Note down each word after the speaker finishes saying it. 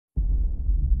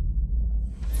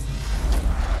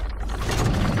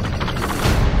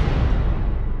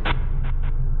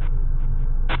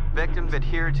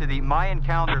adhere to the Mayan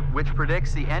calendar, which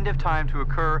predicts the end of time to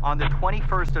occur on the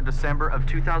 21st of December of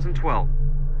 2012.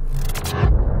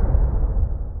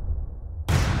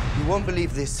 You won't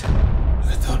believe this.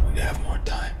 I thought we'd have more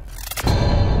time.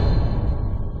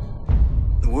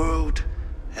 The world,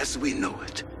 as we know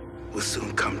it, will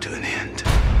soon come to an end.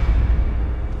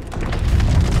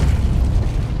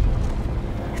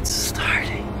 It's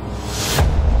starting.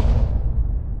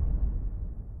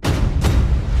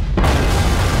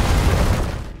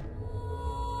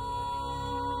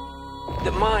 The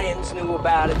Mayans knew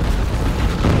about it.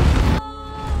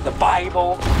 The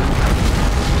Bible.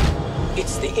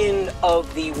 It's the end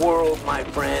of the world, my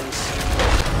friends.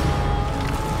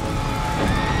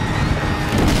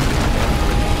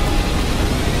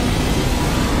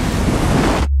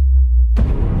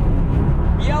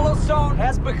 Yellowstone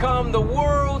has become the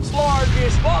world's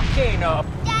largest volcano.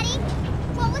 Daddy,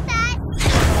 what was that?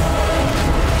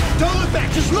 Don't look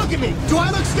back, just look at me. Do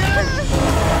I look scared?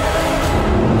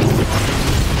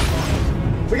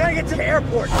 We gotta get to the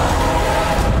airport.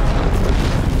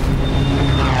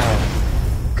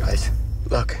 Guys,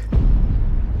 look.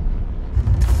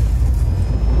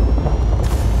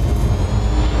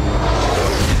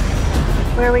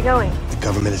 Where are we going? The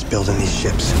government is building these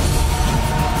ships.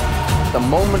 The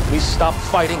moment we stop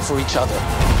fighting for each other,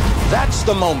 that's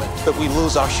the moment that we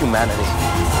lose our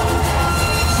humanity.